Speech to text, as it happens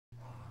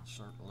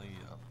Certainly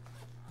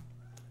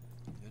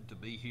good to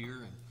be here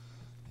and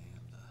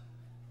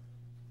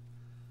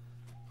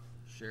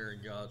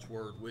sharing God's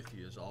Word with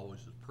you is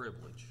always a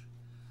privilege.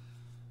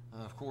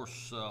 Of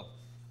course,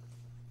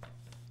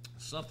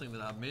 something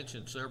that I've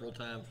mentioned several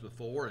times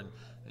before, and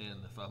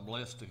if I'm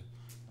blessed to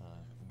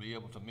be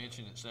able to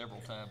mention it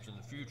several times in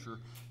the future,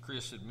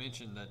 Chris had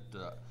mentioned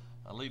that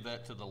I leave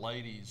that to the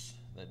ladies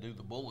that do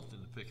the bulletin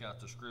to pick out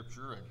the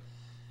scripture,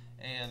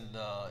 and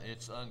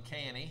it's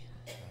uncanny,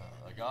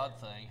 a God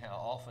thing, how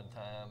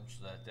oftentimes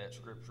that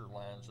scripture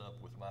lines up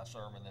with my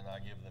sermon and I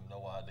give them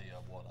no idea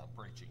of what I'm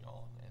preaching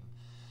on.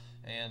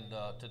 And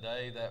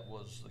today that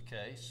was the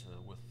case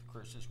with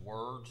Chris's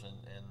words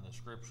and the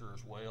scripture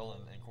as well,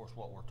 and of course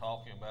what we're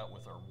talking about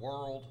with our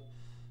world,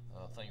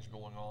 things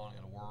going on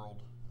in the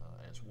world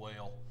as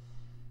well.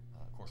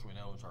 Of course we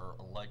know as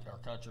our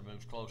country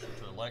moves closer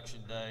to election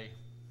day,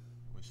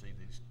 we see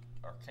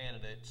our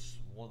candidates.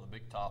 One of the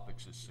big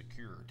topics is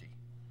security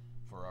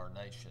for our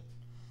nation,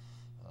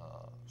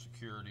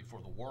 security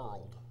for the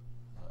world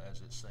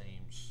as it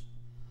seems,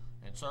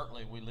 and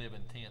certainly we live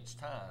in tense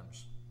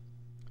times.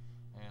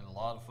 And a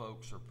lot of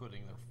folks are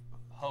putting their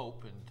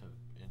hope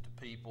into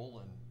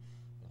people, and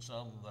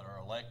some that are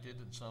elected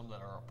and some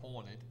that are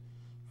appointed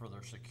for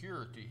their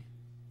security.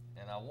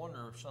 And I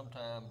wonder if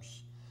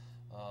sometimes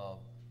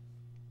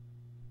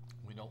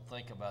we don't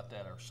think about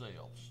that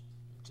ourselves.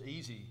 It's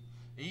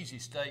easy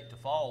state to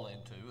fall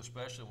into,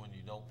 especially when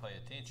you don't pay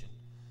attention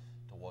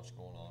to what's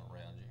going on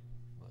around you.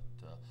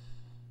 But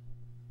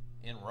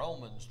in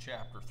Romans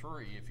chapter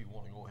 3, if you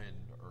want to go ahead,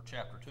 or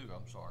chapter 2,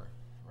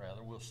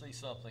 rather, we'll see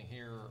something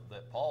here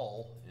that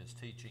Paul is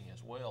teaching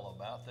as well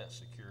about that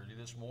security.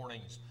 This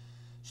morning's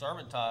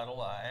sermon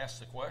title, I asked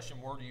the question,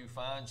 where do you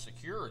find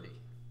security?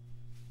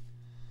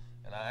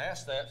 And I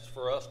ask that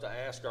for us to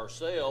ask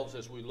ourselves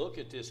as we look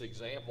at this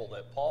example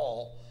that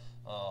Paul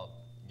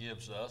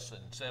gives us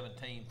in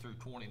 17 through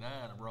 29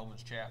 of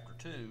Romans chapter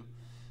 2.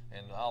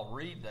 And I'll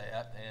read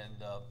that and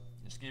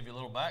just give you a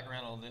little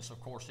background on this. Of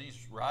course,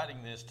 he's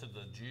writing this to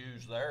the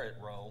Jews there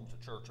at Rome,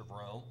 the Church of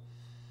Rome.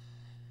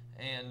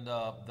 And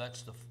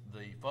that's the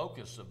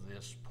focus of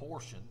this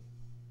portion.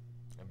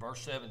 In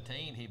verse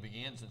 17, he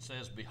begins and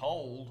says,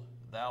 "Behold,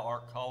 thou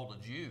art called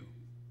a Jew,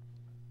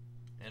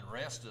 and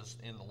restest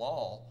in the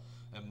law,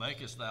 and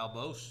makest thy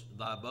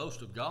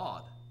boast of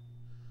God,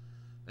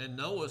 and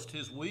knowest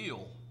his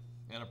will,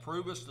 and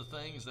approvest the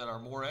things that are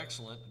more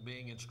excellent,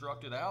 being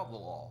instructed out of the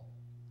law,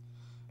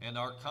 and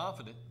art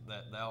confident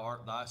that thou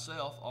art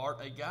thyself art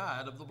a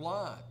guide of the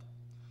blind,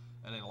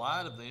 and a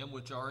light of them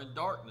which are in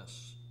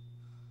darkness,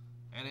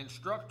 an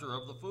instructor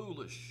of the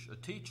foolish, a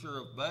teacher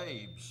of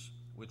babes,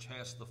 which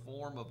hast the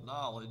form of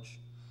knowledge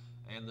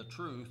and the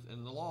truth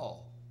in the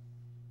law.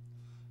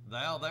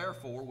 Thou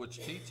therefore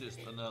which teachest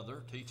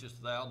another,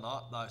 teachest thou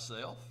not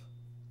thyself?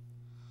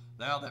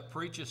 Thou that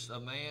preachest a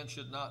man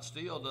should not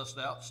steal, dost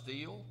thou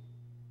steal?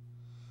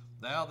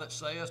 Thou that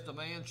sayest a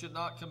man should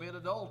not commit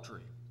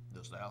adultery,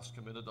 dost thou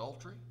commit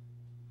adultery?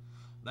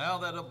 Thou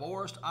that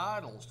abhorrest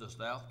idols, dost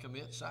thou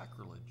commit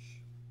sacrilege?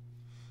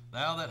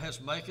 Thou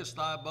that makest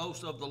thy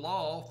boast of the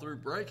law, through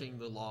breaking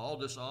the law,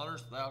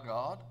 dishonorest thou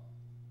God?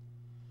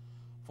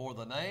 For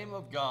the name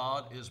of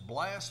God is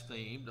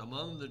blasphemed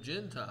among the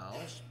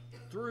Gentiles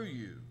through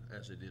you,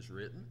 as it is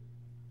written.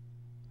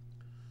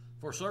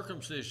 For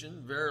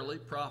circumcision verily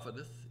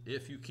profiteth,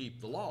 if you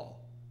keep the law.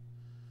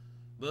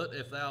 But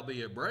if thou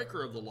be a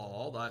breaker of the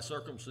law, thy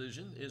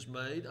circumcision is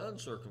made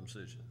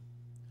uncircumcision.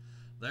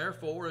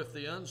 Therefore, if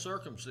the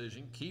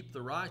uncircumcision keep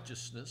the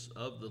righteousness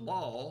of the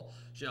law,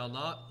 shall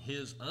not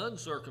his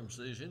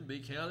uncircumcision be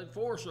counted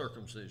for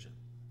circumcision?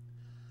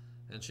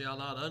 And shall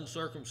not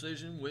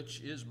uncircumcision, which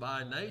is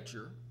by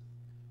nature,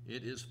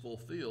 it is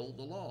fulfill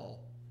the law,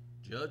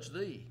 judge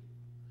thee,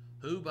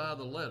 who by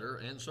the letter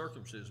and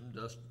circumcision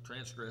dost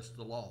transgress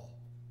the law?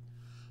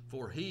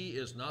 For he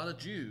is not a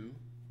Jew,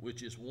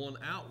 which is one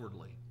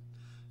outwardly,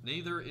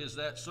 neither is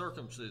that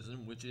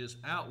circumcision which is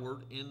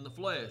outward in the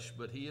flesh,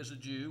 but he is a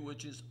Jew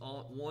which is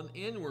one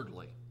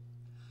inwardly.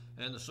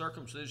 And the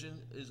circumcision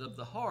is of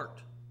the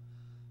heart,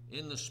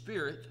 in the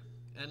spirit,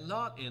 and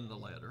not in the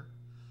letter,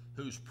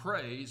 whose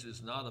praise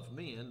is not of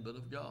men, but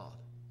of God."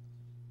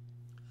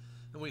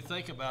 And we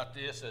think about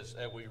this as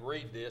we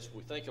read this,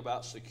 we think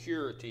about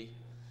security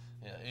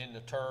in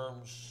the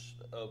terms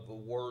of a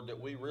word that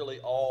we really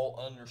all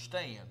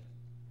understand.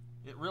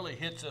 It really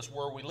hits us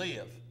where we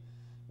live.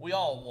 We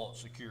all want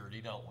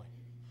security, don't we?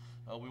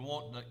 We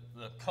want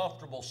the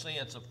comfortable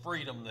sense of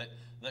freedom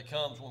that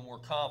comes when we're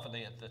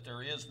confident that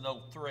there is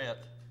no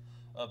threat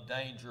of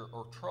danger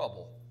or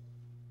trouble.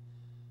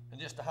 And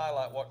just to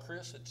highlight what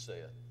Chris had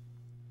said,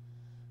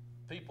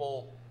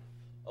 people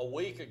a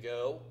week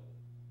ago,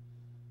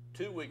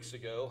 2 weeks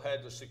ago,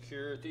 had the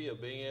security of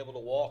being able to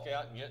walk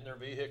out and get in their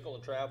vehicle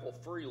and travel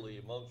freely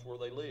amongst where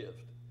they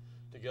lived,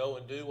 to go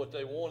and do what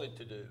they wanted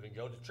to do, and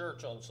go to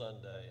church on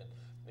Sunday,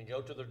 and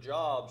go to their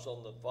jobs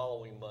on the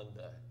following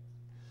Monday,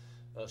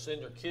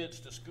 send their kids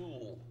to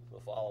school the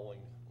following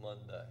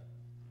Monday.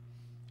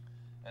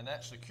 And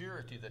that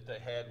security that they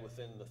had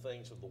within the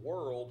things of the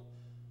world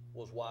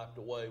was wiped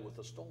away with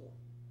a storm.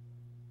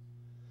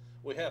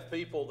 We have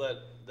people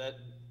that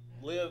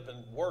live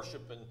and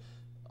worship and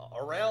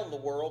around the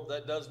world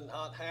that does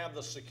not have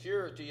the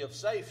security of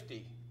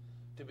safety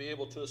to be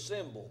able to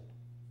assemble.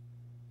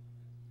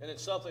 And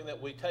it's something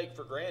that we take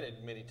for granted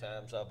many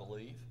times, I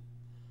believe,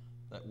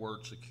 that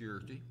word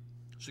security.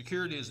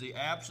 Security is the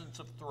absence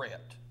of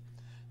threat,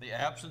 the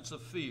absence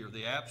of fear,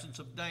 the absence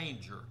of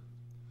danger,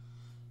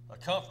 a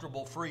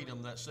comfortable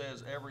freedom that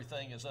says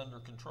everything is under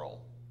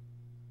control.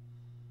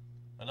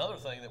 Another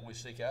thing that we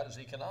seek out is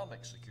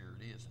economic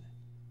security, isn't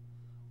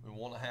it? We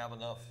want to have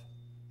enough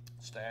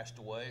stashed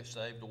away,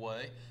 saved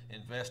away,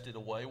 invested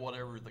away,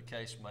 whatever the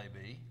case may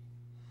be.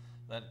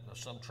 That if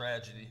some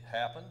tragedy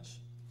happens,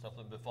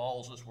 something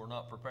befalls us we're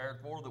not prepared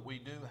for, that we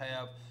do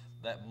have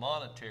that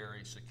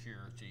monetary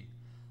security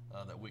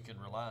that we can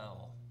rely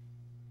on.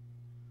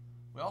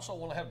 We also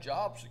want to have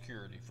job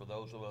security for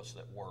those of us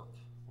that work.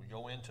 We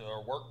go into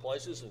our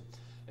workplaces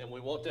and we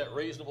want that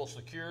reasonable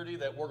security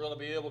that we're going to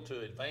be able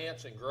to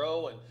advance and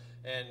grow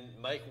and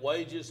make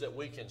wages that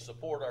we can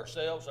support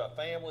ourselves, our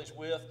families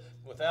with,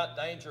 without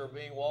danger of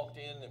being walked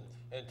in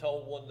and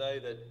told one day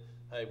that,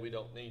 hey, we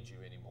don't need you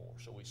anymore.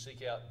 So we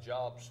seek out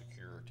job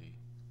security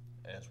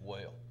as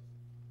well.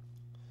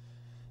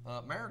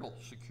 Marital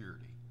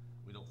security.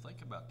 We don't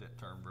think about that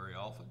term very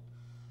often.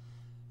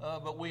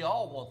 But we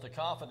all want the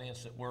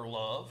confidence that we're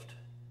loved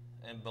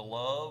and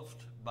beloved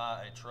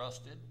by a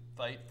trusted,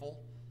 faithful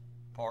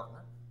partner.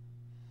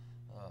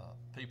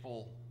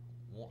 People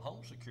want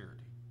home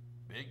security.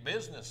 Big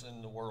business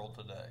in the world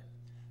today.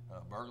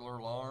 Burglar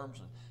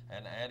alarms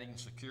and adding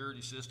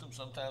security systems.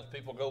 Sometimes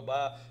people go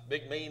buy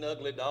big, mean,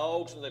 ugly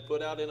dogs and they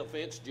put out in a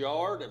fenced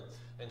yard.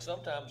 And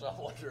sometimes I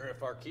wonder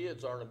if our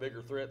kids aren't a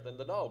bigger threat than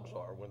the dogs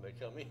are when they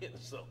come in.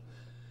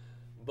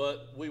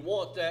 But we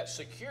want that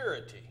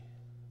security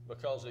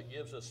because it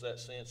gives us that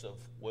sense of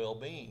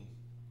well-being.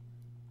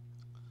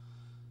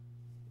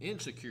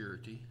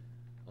 Insecurity,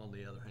 on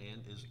the other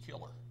hand, is a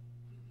killer.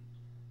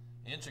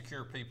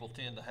 Insecure people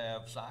tend to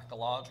have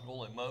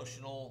psychological,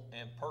 emotional,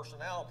 and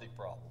personality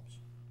problems.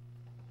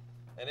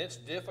 And it's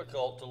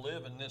difficult to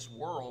live in this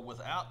world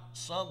without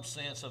some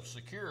sense of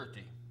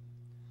security.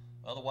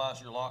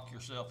 Otherwise, you lock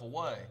yourself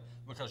away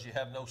because you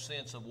have no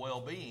sense of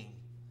well-being.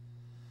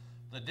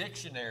 The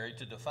dictionary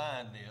to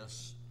define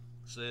this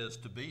says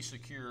to be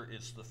secure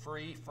is the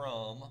free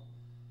from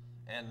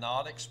and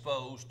not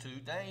exposed to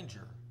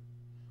danger.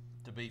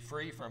 To be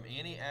free from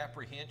any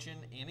apprehension,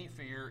 any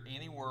fear,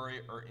 any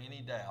worry, or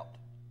any doubt.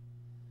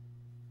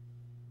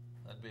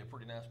 That'd be a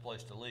pretty nice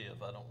place to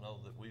live. I don't know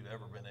that we've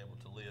ever been able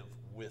to live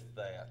with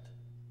that.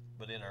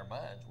 But in our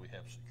minds, we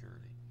have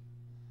security.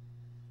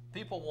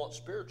 People want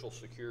spiritual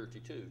security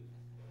too.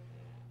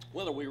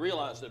 Whether we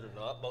realize it or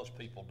not, most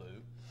people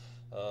do.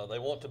 They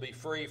want to be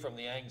free from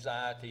the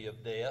anxiety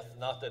of death.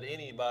 Not that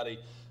anybody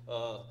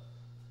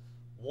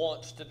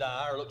wants to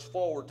die or looks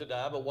forward to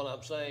die, but what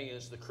I'm saying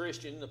is the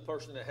Christian, the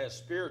person that has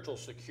spiritual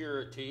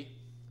security,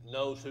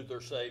 knows who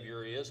their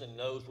Savior is and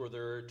knows where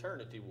their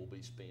eternity will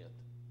be spent.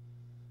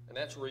 And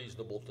that's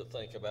reasonable to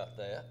think about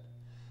that.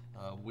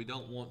 We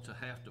don't want to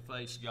have to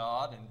face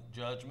God in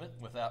judgment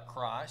without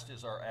Christ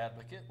as our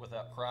advocate,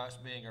 without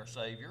Christ being our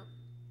Savior,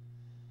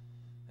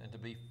 and to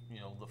be,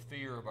 the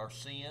fear of our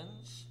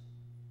sins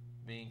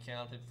being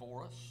counted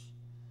for us.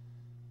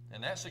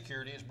 And that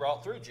security is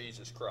brought through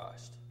Jesus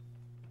Christ.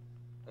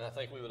 And I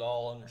think we would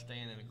all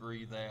understand and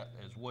agree that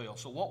as well.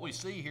 So what we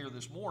see here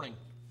this morning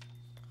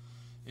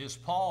is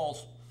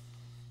Paul's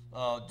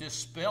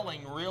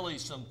dispelling really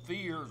some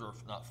fears, or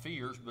not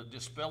fears, but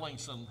dispelling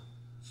some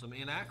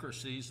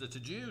inaccuracies that the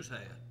Jews had,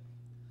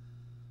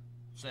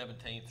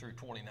 17 through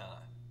 29.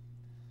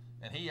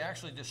 And he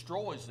actually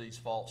destroys these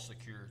false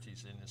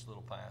securities in this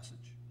little passage.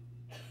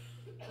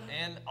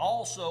 And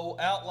also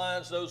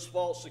outlines those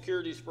false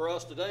securities for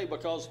us today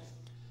because,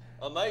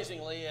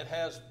 amazingly, it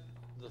has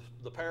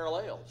the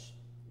parallels.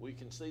 We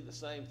can see the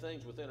same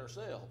things within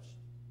ourselves.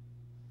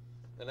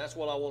 And that's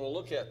what I want to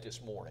look at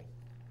this morning.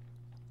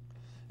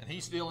 And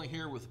he's dealing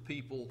here with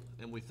people,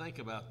 and we think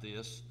about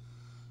this,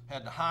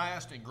 had the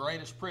highest and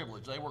greatest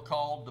privilege. They were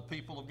called the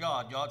people of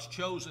God, God's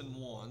chosen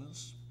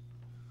ones,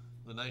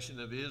 the nation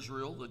of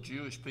Israel, the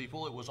Jewish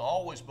people. It was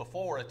always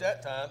before, at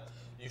that time,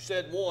 you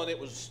said one, it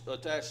was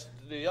attached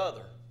to the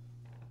other.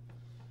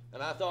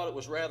 And I thought it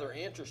was rather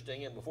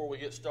interesting, and before we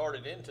get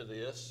started into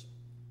this,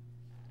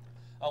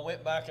 I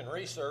went back and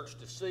researched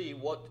to see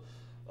what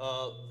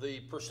the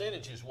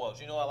percentages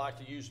was. I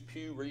like to use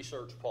Pew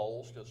Research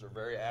polls because they're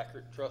very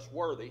accurate,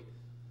 trustworthy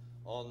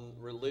on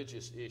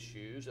religious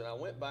issues. And I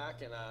went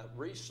back and I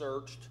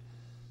researched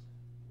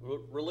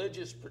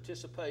religious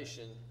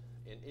participation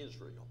in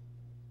Israel.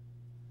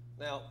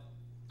 Now,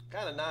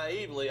 kind of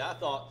naively, I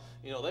thought,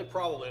 they're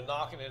probably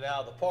knocking it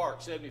out of the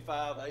park.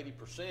 75,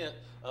 80%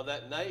 of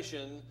that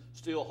nation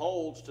still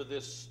holds to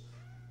this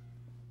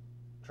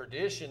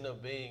tradition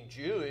of being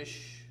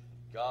Jewish,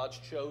 God's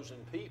chosen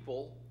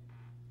people.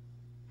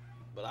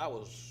 But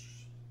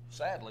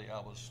sadly, I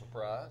was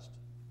surprised.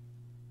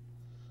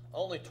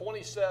 Only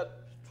 27%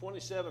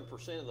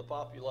 of the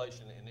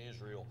population in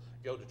Israel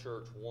go to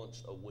church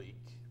once a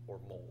week or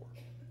more.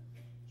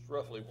 It's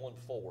roughly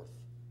 1/4.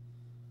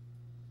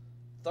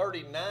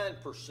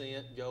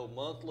 39% go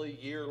monthly,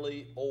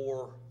 yearly,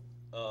 or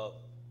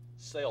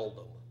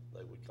seldom,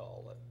 they would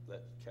call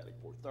that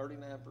category.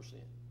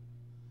 39%.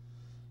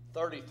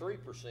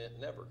 33%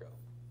 never go.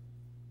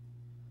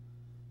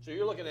 So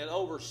you're looking at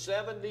over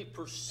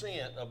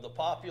 70% of the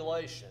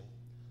population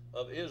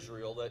of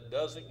Israel that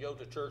doesn't go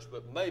to church,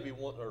 but maybe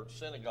or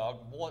synagogue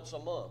once a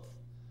month.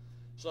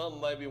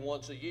 Some maybe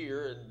once a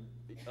year, and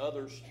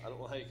others, I don't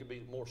know how you could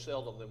be more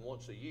seldom than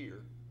once a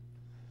year.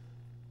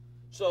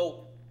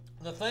 So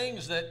the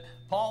things that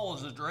Paul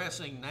is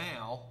addressing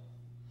now,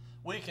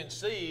 we can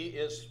see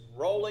is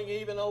rolling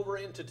even over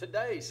into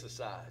today's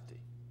society.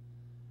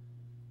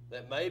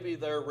 That maybe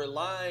they're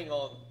relying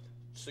on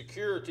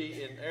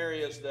security in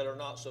areas that are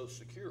not so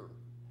secure.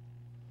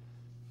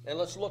 And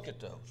let's look at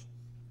those.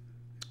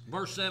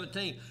 Verse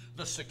 17,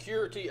 the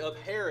security of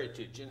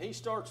heritage. And he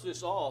starts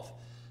this off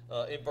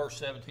in verse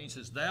 17. He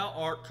says, thou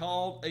art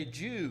called a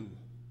Jew.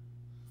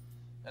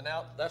 And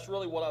now that's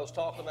really what I was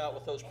talking about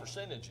with those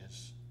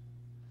percentages.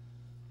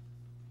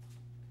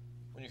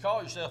 When you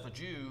call yourself a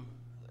Jew,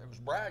 there was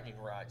bragging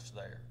rights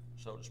there,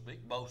 so to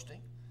speak,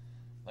 boasting.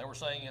 They were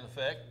saying, in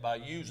effect, by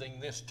using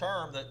this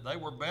term, that they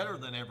were better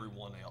than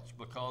everyone else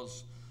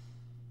because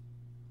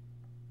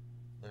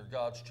they're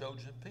God's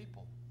chosen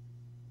people.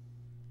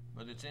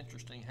 But it's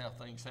interesting how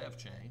things have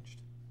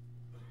changed.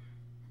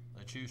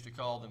 They choose to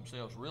call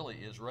themselves really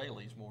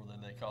Israelis more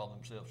than they call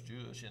themselves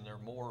Jewish, and they're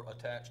more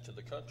attached to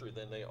the country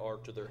than they are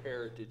to their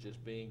heritage as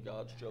being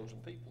God's chosen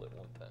people at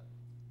one time.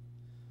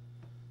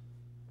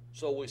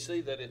 So we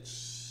see that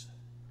it's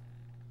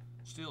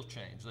still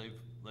changed.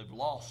 They've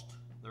lost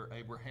their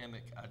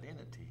Abrahamic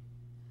identity.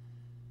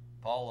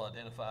 Paul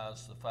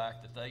identifies the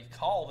fact that they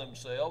call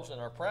themselves and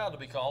are proud to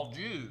be called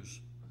Jews.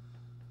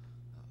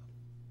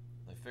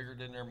 They figured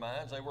in their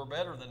minds they were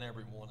better than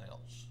everyone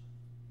else.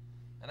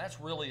 And that's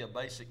really a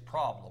basic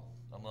problem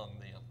among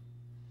them.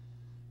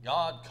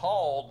 God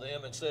called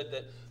them and said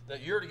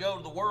that you're to go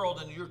to the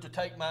world and you're to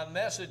take my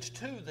message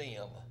to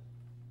them.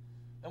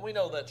 And we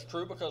know that's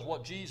true because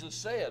what Jesus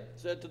said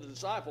to the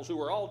disciples who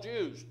were all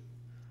Jews,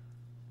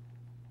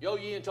 go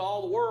ye into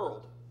all the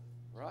world,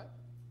 right?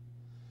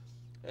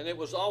 And it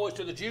was always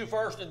to the Jew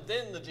first and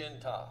then the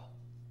Gentile.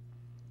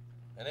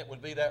 And it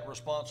would be that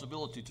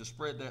responsibility to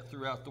spread that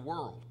throughout the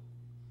world.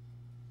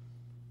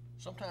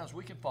 Sometimes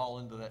we can fall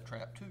into that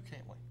trap too,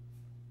 can't we?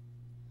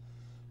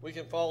 We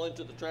can fall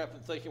into the trap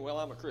of thinking, well,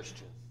 I'm a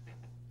Christian.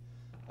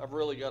 I've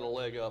really got a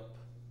leg up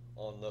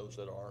on those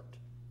that aren't.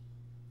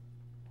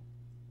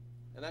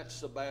 And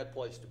that's a bad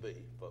place to be,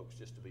 folks,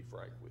 just to be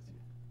frank with you.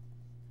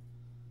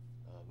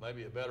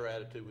 Maybe a better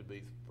attitude would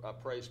be, I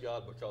praise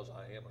God because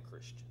I am a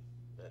Christian,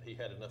 that he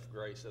had enough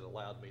grace that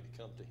allowed me to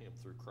come to him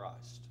through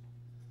Christ.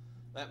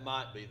 That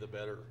might be the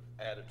better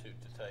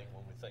attitude to take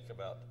when we think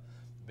about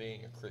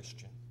being a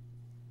Christian.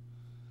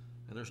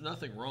 And there's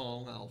nothing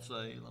wrong, I'll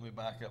say, let me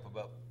back up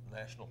about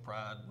national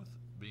pride with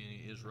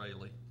being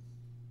Israeli.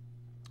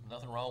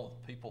 Nothing wrong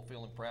with people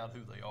feeling proud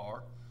who they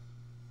are,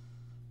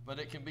 but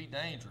it can be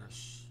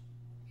dangerous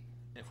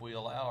if we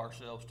allow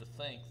ourselves to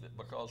think that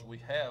because we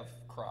have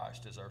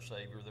Christ as our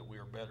Savior that we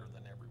are better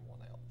than everyone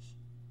else.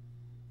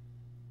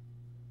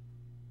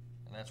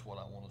 And that's what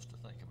I want us to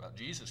think about.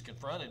 Jesus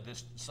confronted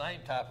this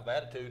same type of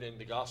attitude in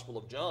the Gospel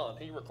of John.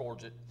 He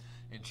records it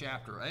in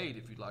chapter 8,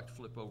 if you'd like to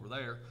flip over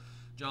there.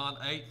 John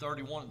 8,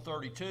 31 and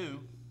 32.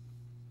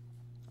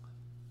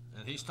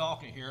 And he's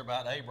talking here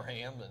about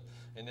Abraham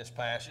in this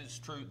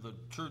passage, the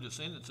true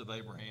descendants of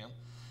Abraham.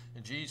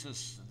 And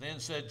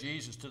then said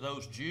Jesus to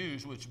those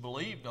Jews which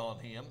believed on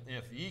him,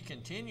 if ye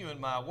continue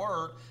in my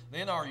word,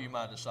 then are you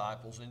my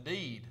disciples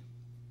indeed.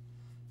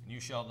 And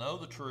you shall know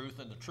the truth,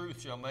 and the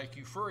truth shall make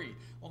you free.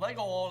 Well, they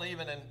go on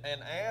even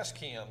and ask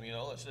him, they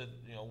said,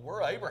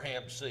 we're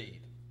Abraham's seed.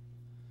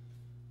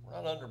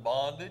 We're not under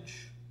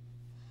bondage.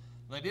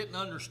 They didn't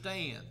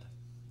understand.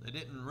 They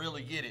didn't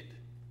really get it.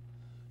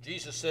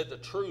 Jesus said the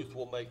truth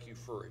will make you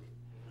free.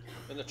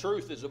 And the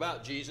truth is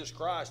about Jesus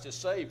Christ as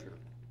Savior.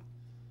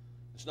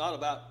 It's not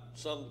about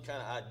some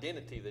kind of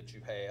identity that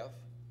you have.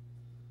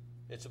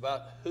 It's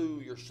about who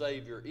your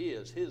Savior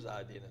is, his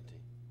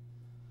identity.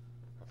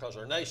 Because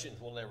our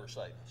nations will never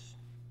save us.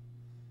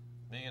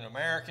 Being an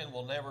American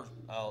will never,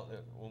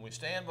 when we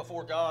stand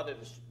before God at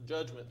his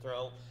judgment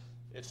throne,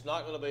 it's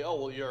not going to be,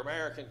 oh, well, you're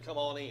American, come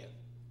on in.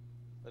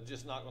 That's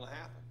just not going to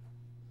happen.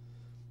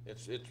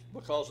 It's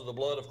because of the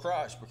blood of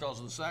Christ, because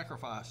of the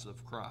sacrifice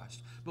of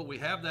Christ. But we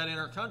have that in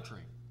our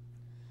country.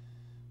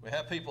 We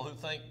have people who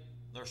think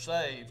they're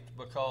saved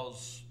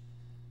because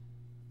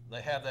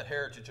they have that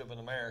heritage of an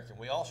American.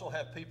 We also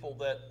have people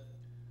that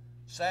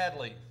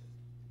sadly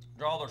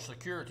draw their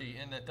security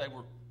in that they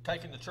were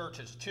taken to church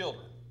as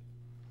children.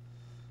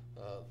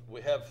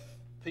 We have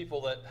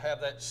people that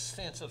have that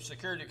sense of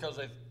security because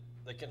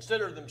they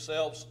consider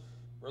themselves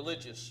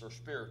religious or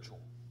spiritual.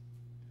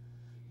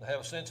 They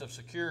have a sense of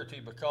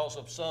security because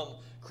of some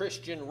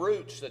Christian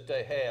roots that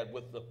they had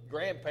with the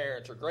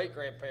grandparents or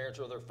great-grandparents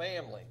or their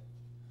family.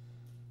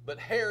 but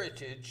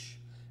heritage.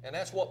 And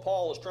that's what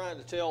Paul is trying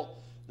to tell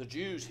the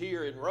Jews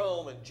here in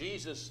Rome. And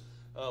Jesus,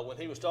 when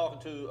he was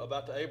talking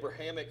about the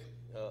Abrahamic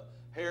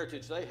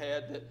heritage they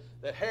had,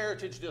 that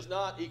heritage does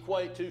not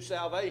equate to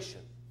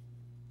salvation.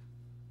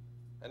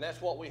 And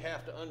that's what we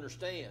have to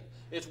understand.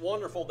 It's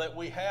wonderful that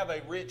we have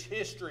a rich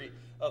history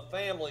of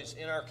families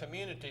in our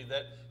community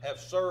that have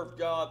served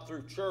God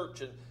through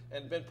church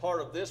and been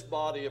part of this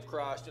body of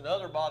Christ and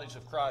other bodies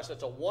of Christ.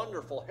 That's a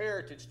wonderful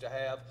heritage to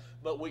have,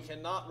 but we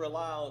cannot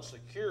rely on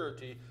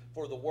security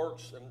for the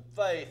works and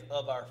faith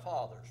of our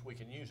fathers. We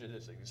can use it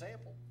as an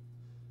example,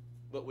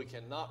 but we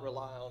cannot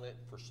rely on it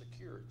for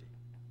security.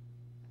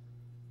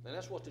 And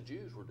that's what the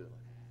Jews were doing.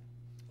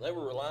 They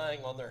were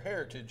relying on their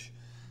heritage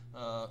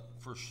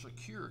for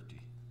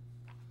security.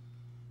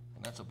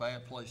 And that's a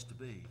bad place to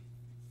be.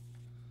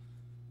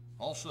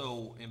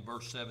 Also, in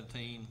verse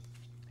 17,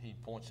 he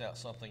points out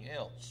something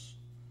else,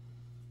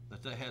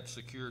 that they had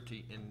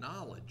security in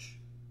knowledge.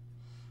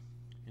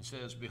 He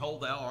says,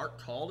 "Behold, thou art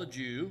called a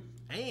Jew,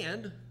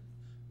 and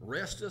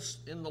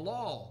restest in the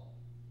law."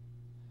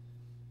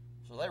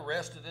 So they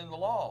rested in the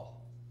law.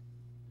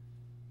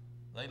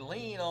 They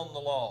lean on the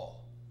law.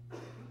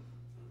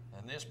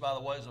 And this, by the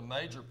way, is a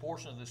major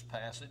portion of this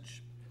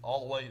passage,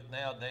 all the way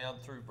now down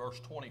through verse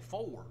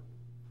 24.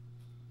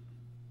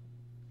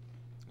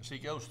 As he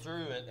goes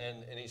through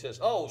and he says,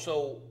 oh,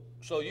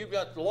 so you've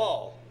got the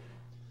law.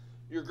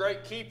 You're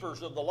great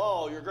keepers of the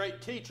law. You're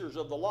great teachers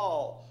of the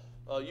law.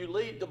 You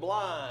lead the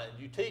blind.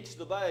 You teach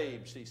the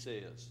babes, he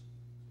says.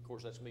 Of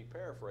course, that's me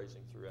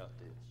paraphrasing throughout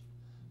this.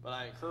 But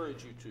I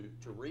encourage you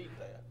to read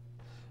that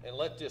and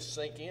let this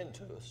sink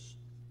into us.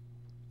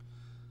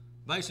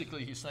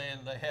 Basically, he's saying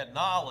they had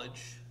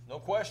knowledge. No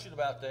question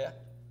about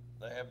that.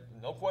 They have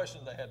no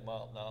question they had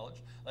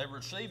knowledge. They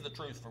received the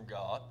truth from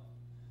God.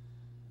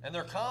 And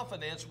their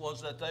confidence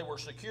was that they were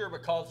secure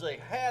because they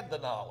had the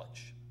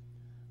knowledge.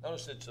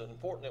 Notice it's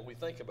important that we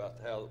think about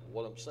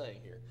what I'm saying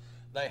here.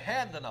 They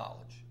had the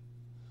knowledge.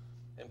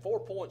 And 4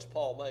 points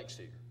Paul makes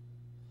here.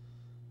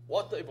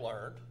 What they've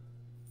learned,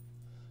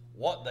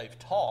 what they've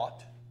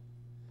taught,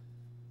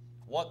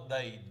 what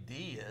they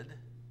did,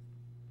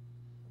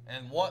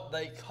 and what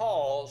they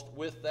caused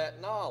with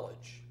that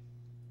knowledge.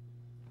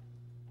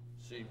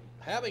 See,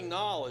 having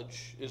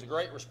knowledge is a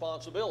great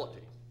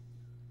responsibility.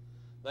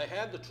 They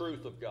had the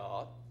truth of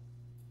God.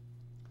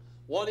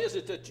 What is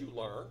it that you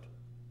learned?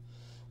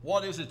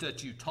 What is it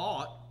that you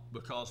taught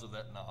because of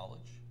that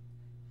knowledge?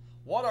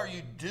 What are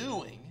you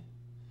doing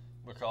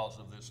because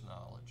of this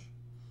knowledge?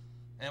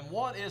 And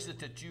what is it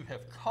that you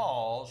have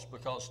caused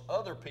because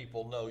other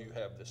people know you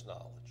have this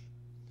knowledge?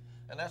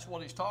 And that's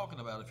what he's talking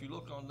about. If you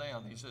look on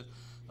down, he says,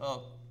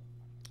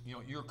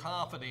 you're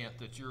confident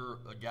that you're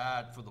a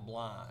guide for the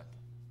blind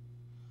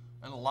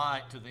and a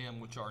light to them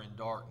which are in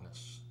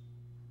darkness,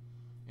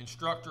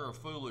 instructor of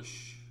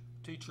foolish,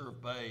 teacher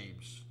of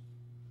babes,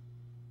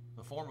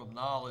 the form of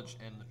knowledge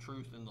and the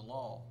truth in the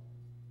law.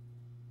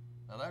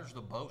 Now there's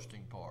the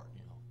boasting part,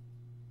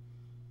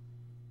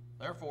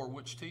 Therefore,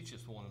 which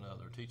teacheth one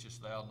another?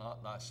 Teachest thou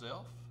not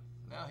thyself?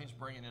 Now he's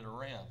bringing it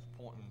around,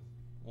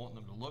 wanting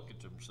them to look at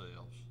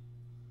themselves.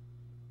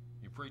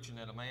 You preaching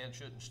that a man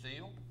shouldn't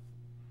steal?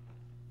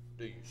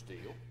 Do you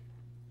steal?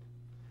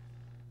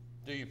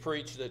 Do you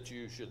preach that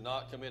you should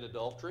not commit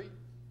adultery?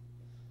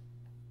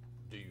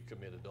 Do you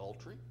commit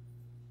adultery?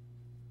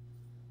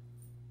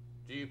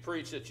 Do you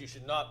preach that you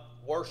should not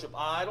worship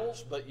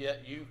idols, but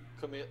yet you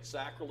commit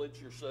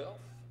sacrilege yourself?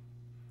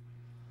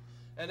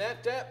 And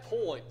at that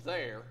point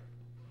there,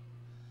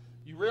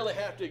 you really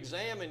have to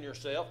examine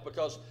yourself,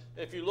 because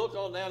if you look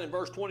on down in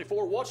verse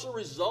 24, what's the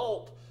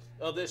result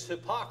of this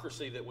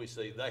hypocrisy that we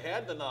see? They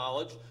had the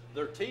knowledge,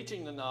 they're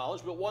teaching the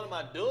knowledge, but what am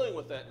I doing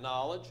with that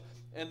knowledge?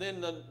 And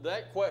then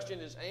that question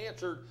is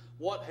answered,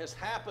 what has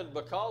happened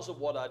because of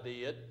what I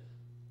did?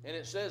 And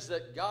it says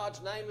that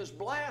God's name is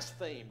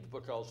blasphemed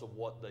because of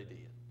what they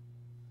did.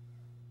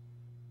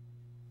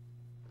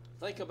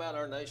 Think about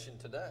our nation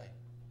today.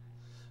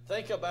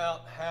 Think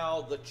about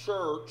how the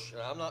church,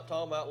 and I'm not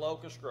talking about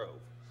Locust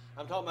Grove,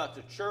 I'm talking about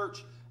the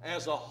church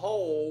as a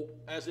whole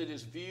as it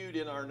is viewed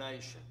in our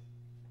nation.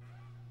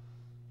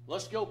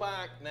 Let's go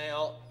back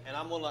now, and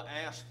I'm going to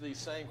ask these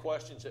same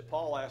questions that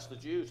Paul asked the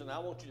Jews, and I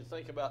want you to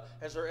think about,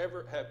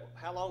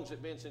 how long has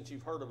it been since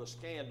you've heard of a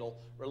scandal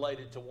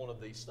related to one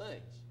of these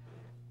things?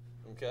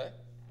 Okay?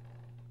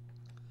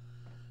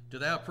 Do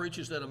thou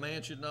preachest that a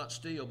man should not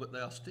steal, but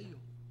thou steal?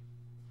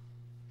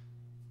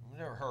 I've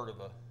never heard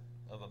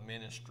of a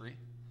ministry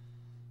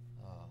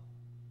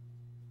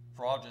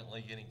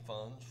fraudulently getting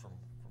funds from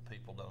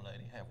people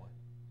donating, have we?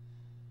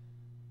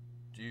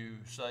 Do you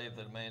say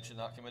that a man should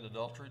not commit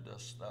adultery?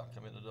 Dost thou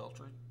commit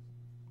adultery?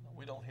 No,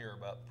 we don't hear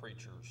about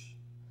preachers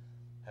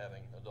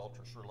having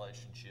adulterous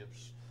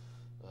relationships.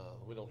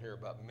 We don't hear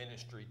about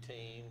ministry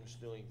teams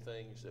doing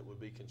things that would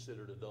be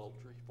considered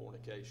adultery,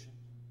 fornication.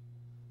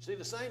 See,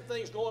 the same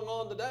thing's going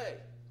on today.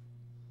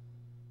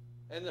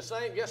 And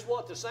guess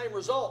what? The same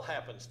result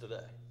happens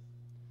today.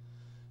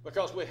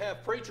 Because we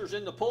have preachers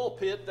in the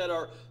pulpit that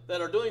are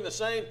doing the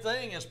same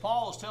thing as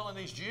Paul is telling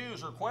these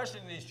Jews or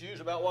questioning these Jews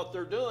about what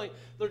they're doing.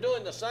 They're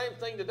doing the same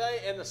thing today,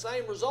 and the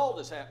same result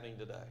is happening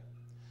today.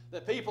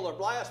 That people are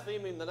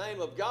blaspheming the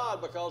name of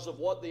God because of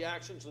what the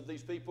actions of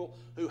these people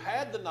who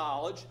had the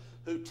knowledge,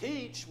 who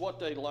teach what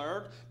they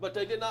learned, but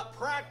they did not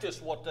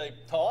practice what they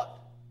taught.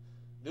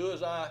 Do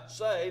as I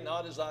say,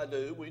 not as I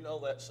do. We know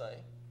that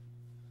saying.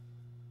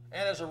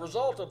 And as a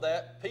result of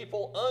that,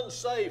 people,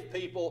 unsaved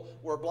people,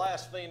 were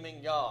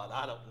blaspheming God.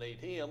 I don't need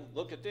Him.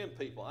 Look at them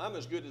people. I'm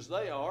as good as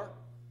they are.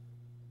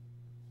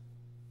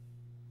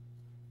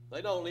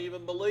 They don't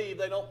even believe.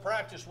 They don't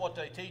practice what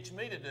they teach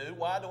me to do.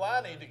 Why do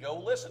I need to go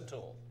listen to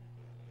them?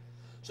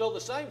 So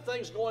the same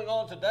thing's going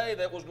on today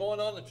that was going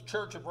on at the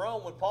Church of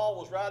Rome when Paul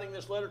was writing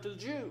this letter to the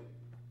Jew.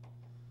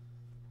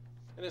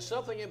 And it's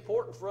something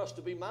important for us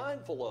to be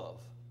mindful of.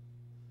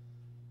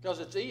 Because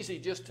it's easy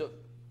just to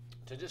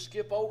just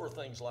skip over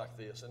things like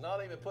this and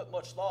not even put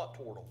much thought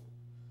toward them.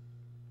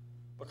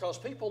 Because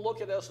people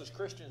look at us as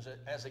Christians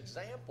as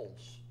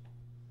examples.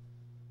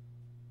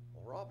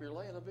 Well, Rob, you're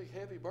laying a big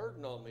heavy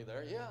burden on me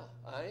there. Yeah,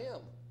 I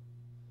am.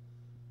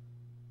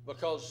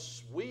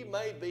 Because we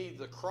may be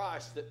the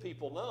Christ that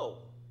people know.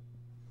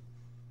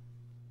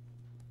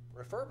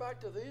 Refer back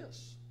to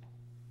this.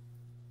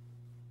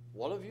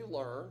 What have you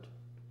learned?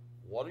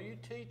 What are you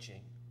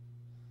teaching?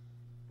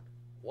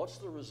 What's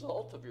the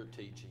result of your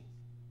teaching?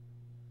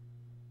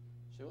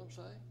 See what I'm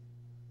saying?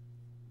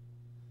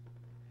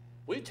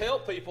 We tell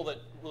people that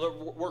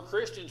we're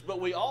Christians, but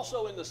we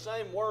also, in the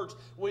same words,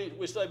 we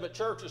say, but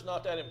church is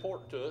not that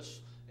important to us.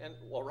 And,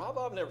 well, Rob,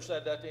 I've never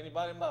said that to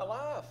anybody in my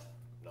life.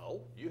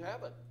 No, you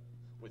haven't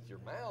with your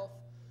mouth.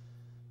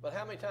 But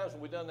how many times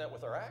have we done that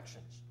with our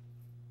actions?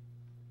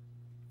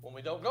 When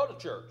we don't go to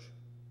church.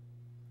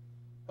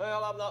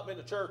 Well, I've not been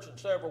to church in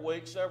several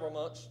weeks, several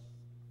months.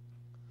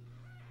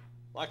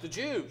 Like the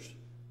Jews.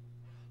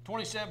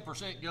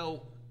 27%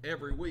 go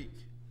every week.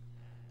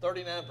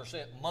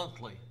 39%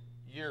 monthly,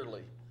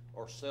 yearly,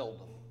 or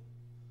seldom.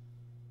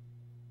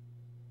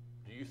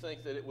 Do you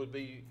think that it would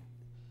be,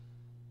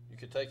 you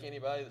could take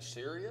anybody that's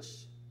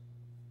serious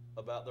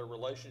about their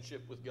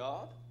relationship with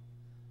God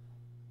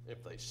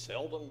if they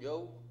seldom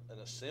go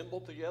and assemble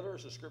together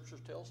as the Scripture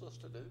tells us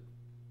to do?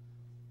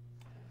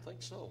 I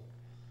think so.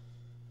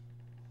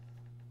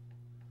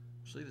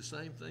 See the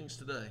same things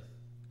today.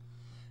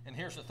 And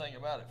here's the thing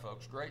about it,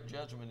 folks. Great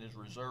judgment is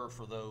reserved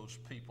for those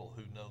people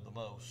who know the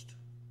most.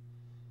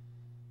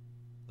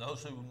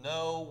 Those who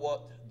know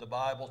what the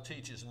Bible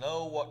teaches,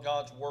 know what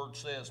God's Word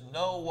says,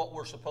 know what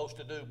we're supposed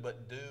to do,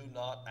 but do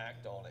not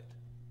act on it.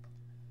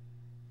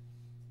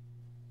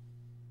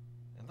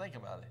 And think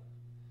about it.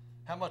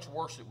 How much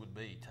worse it would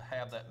be to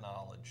have that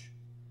knowledge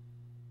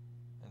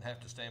and have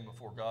to stand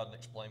before God and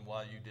explain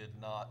why you did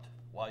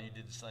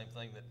the same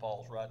thing that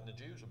Paul's writing the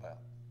Jews about.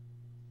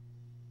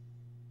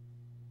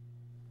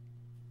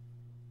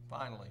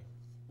 Finally,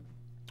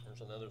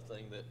 there's another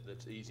thing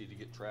that's easy to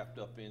get trapped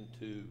up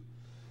into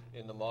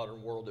in the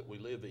modern world that we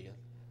live in.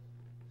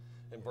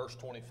 In verse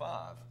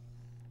 25,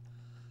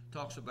 it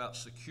talks about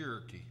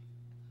security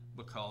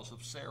because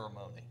of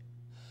ceremony.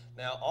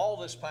 Now, all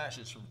this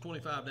passage from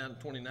 25 down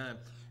to 29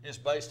 is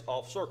based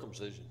off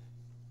circumcision.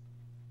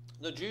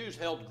 The Jews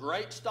held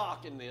great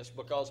stock in this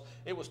because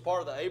it was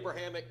part of the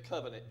Abrahamic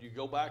covenant. You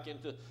go back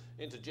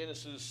into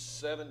Genesis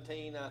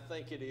 17, I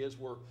think it is,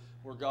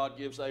 where God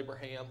gives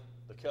Abraham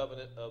the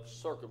covenant of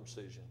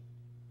circumcision.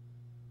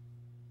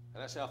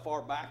 And that's how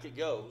far back it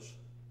goes.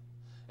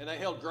 And they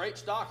held great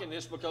stock in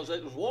this because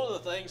it was one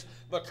of the things,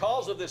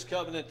 because of this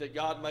covenant that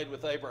God made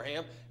with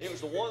Abraham, it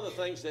was one of the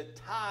things that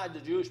tied the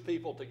Jewish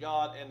people to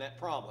God and that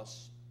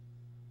promise.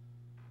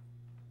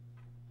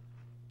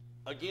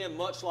 Again,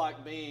 much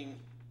like being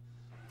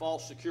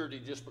false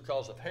security just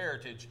because of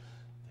heritage,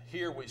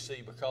 here we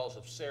see because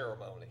of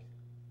ceremony.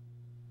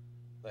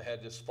 They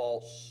had this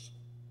false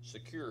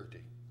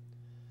security.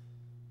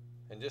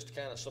 And just to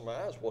kind of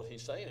summarize what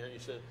he's saying here, he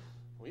said,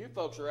 well, you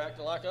folks are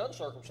acting like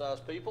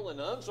uncircumcised people, and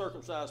the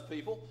uncircumcised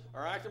people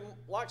are acting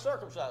like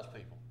circumcised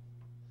people.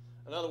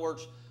 In other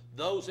words,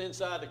 those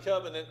inside the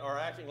covenant are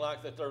acting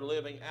like that they're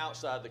living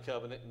outside the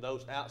covenant, and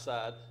those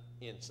outside,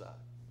 inside.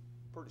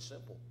 Pretty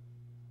simple.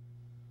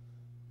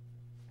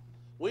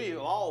 We have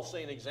all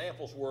seen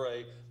examples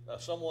where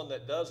someone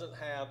that doesn't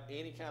have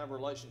any kind of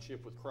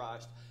relationship with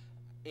Christ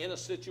in a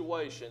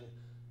situation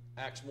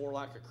acts more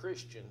like a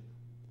Christian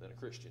than a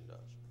Christian does.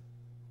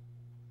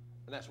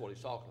 And that's what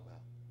he's talking about.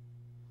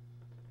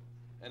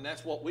 And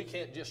that's what we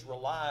can't just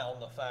rely on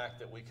the fact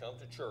that we come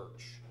to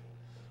church.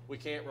 We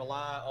can't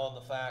rely on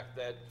the fact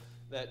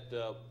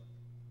that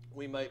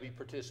we maybe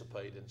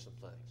participate in some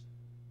things.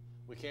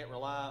 We can't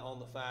rely on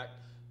the fact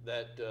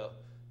that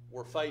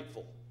we're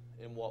faithful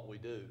in what we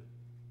do.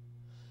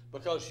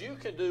 Because you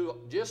can do,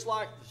 just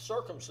like the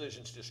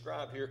circumcision's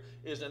described here,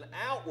 is an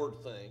outward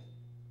thing.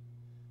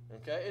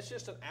 Okay? It's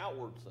just an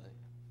outward thing.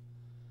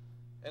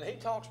 And he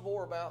talks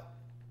more about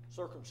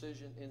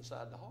circumcision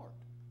inside the heart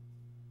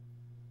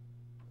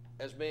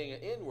as being an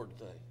inward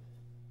thing.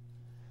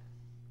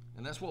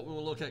 And that's what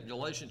we'll look at,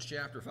 Galatians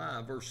chapter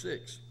 5, verse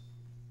 6.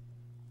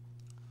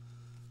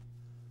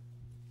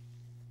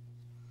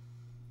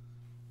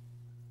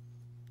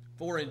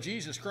 For in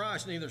Jesus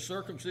Christ neither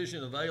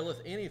circumcision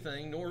availeth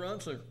anything, nor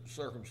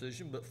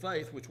uncircumcision, but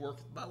faith which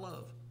worketh by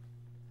love.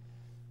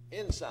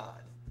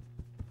 Inside.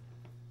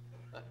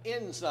 An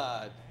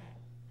inside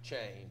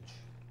change.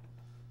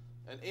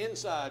 An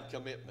inside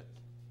commitment.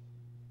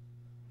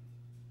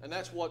 And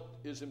that's what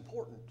is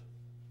important.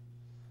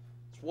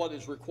 It's what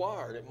is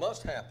required. It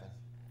must happen.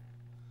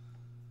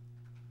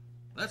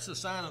 That's the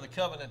sign of the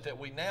covenant that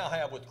we now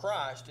have with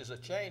Christ, is a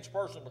changed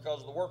person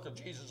because of the work of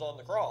Jesus on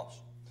the cross.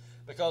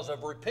 Because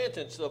of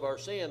repentance of our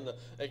sin, the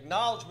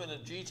acknowledgement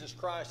of Jesus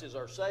Christ as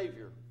our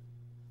Savior.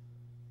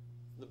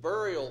 The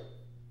burial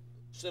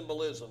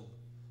symbolism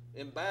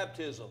in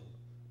baptism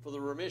for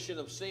the remission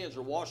of sins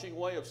or washing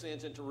away of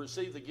sins, and to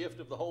receive the gift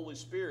of the Holy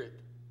Spirit.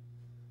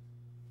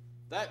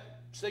 That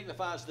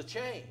signifies the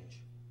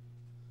change.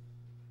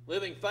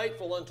 Living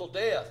faithful until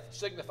death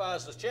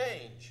signifies the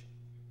change.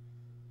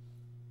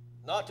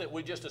 Not that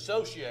we just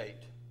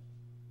associate.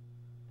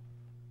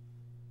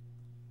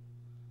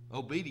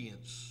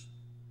 Obedience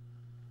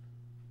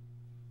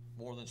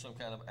more than some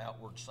kind of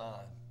outward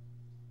sign.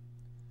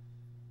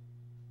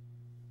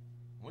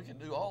 We can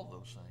do all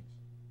those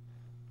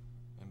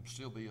things and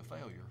still be a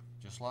failure,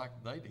 just like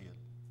they did.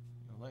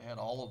 You know, they had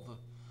all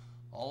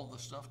of the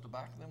stuff to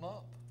back them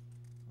up.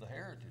 The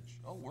heritage.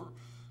 Oh,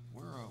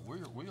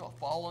 we all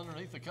fall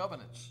underneath the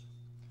covenants.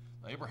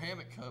 The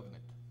Abrahamic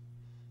covenant,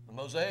 the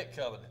Mosaic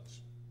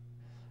covenants.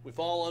 We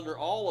fall under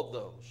all of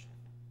those.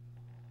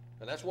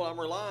 And that's what I'm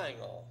relying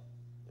on.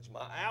 It's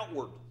my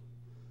outward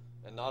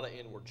and not an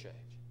inward change.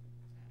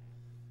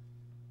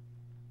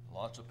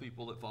 Lots of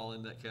people that fall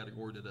in that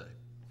category today.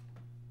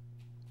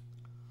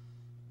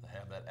 They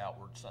have that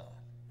outward sign.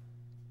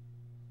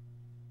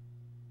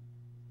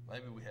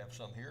 Maybe we have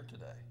some here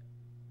today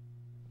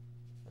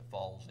that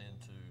falls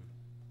into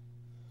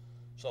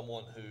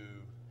someone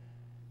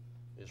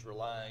who is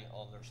relying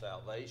on their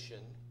salvation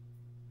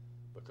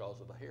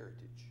because of a heritage.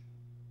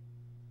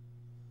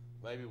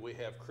 Maybe we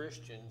have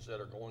Christians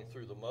that are going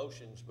through the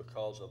motions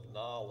because of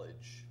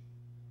knowledge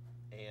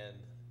and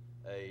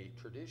a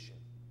tradition.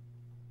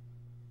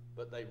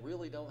 But they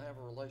really don't have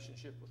a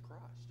relationship with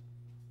Christ.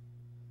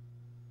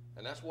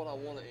 And that's what I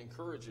want to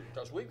encourage you.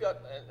 Because we've got,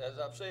 as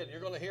I've said,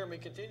 you're going to hear me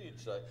continue to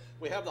say,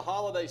 we have the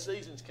holiday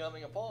seasons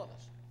coming upon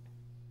us.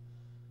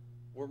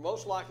 We're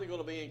most likely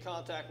going to be in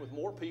contact with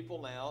more people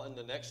now in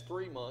the next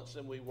 3 months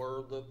than we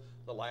were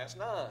the last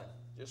 9,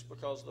 just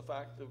because of the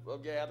fact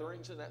of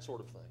gatherings and that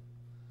sort of thing.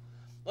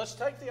 Let's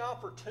take the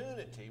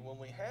opportunity when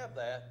we have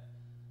that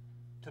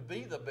to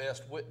be the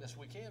best witness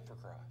we can for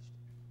Christ.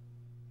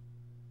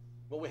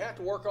 But we have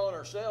to work on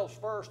ourselves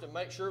first and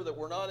make sure that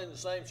we're not in the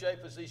same shape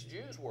as these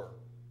Jews were,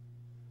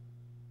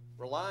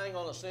 relying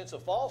on a sense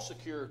of false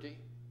security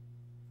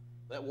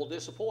that will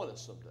disappoint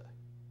us someday.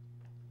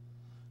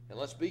 And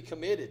let's be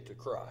committed to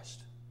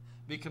Christ.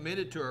 Be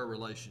committed to our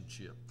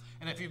relationship.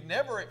 And if you've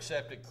never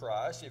accepted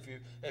Christ, if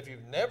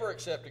you've never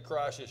accepted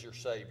Christ as your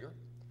Savior,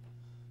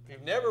 if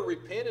you've never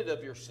repented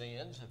of your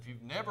sins, if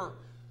you've never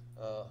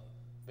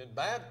been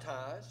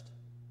baptized,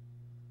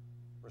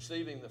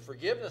 receiving the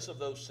forgiveness of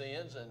those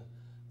sins and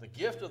the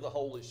gift of the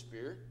Holy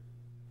Spirit,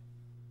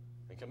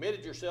 and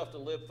committed yourself to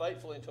live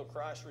faithfully until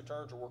Christ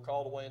returns or we're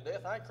called away in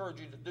death, I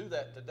encourage you to do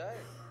that today.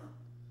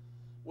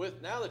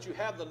 Now that you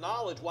have the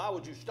knowledge, why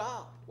would you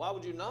stop? Why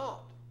would you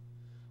not?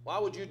 Why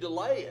would you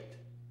delay it?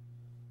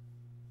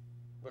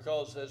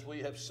 Because as we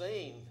have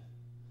seen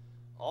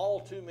all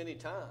too many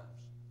times,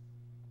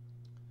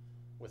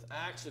 with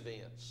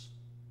accidents,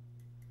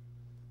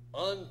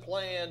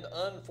 unplanned,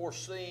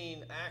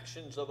 unforeseen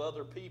actions of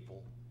other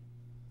people,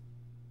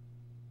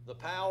 the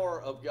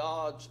power of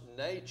God's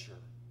nature,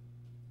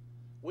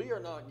 we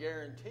are not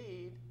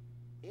guaranteed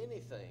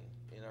anything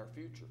in our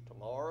future.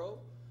 Tomorrow,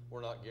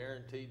 we're not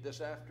guaranteed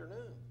this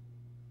afternoon.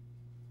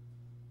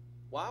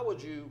 Why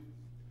would you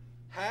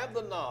have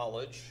the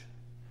knowledge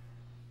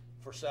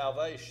for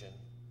salvation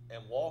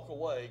and walk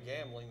away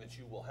gambling that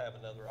you will have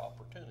another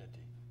opportunity?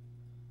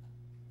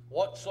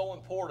 What's so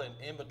important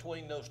in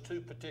between those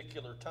two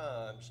particular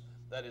times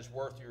that is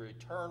worth your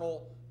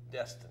eternal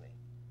destiny?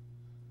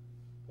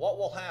 What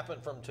will happen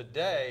from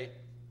today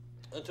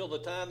until the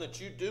time that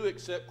you do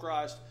accept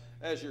Christ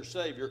as your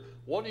Savior?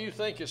 What do you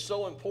think is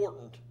so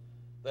important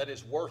that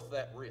is worth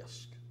that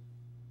risk?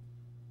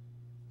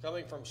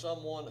 Coming from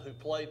someone who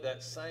played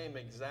that same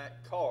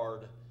exact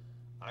card,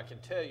 I can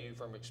tell you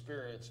from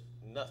experience,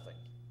 nothing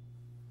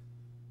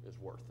is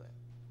worth that.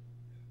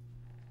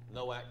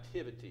 No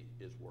activity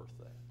is worth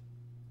that.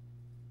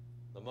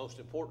 The most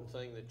important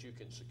thing that you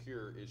can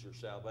secure is your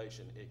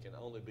salvation. It can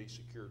only be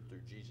secured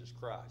through Jesus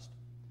Christ.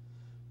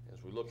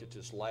 As we look at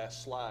this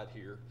last slide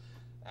here,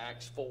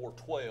 Acts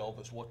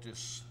 4:12 is what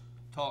this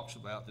talks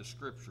about, this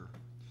scripture.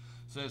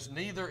 It says,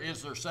 neither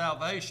is there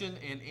salvation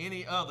in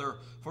any other,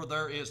 for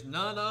there is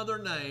none other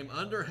name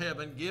under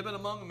heaven given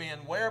among men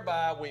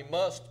whereby we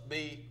must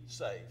be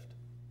saved.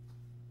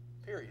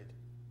 Period.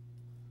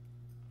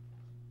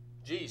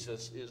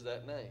 Jesus is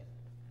that name.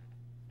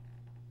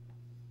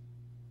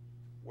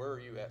 Where are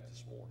you at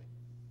this morning?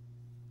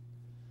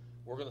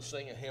 We're going to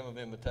sing a hymn of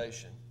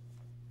invitation.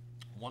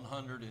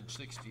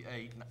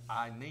 168,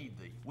 I need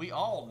thee. We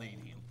all need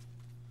him.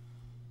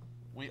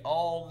 We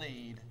all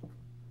need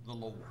the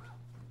Lord.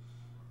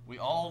 We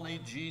all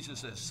need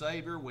Jesus as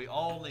Savior. We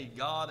all need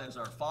God as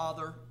our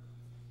Father.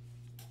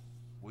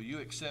 Will you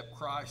accept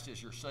Christ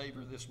as your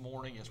Savior this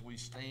morning as we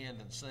stand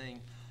and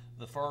sing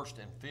the first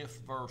and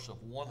fifth verse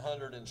of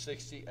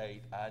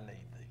 168, I need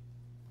thee?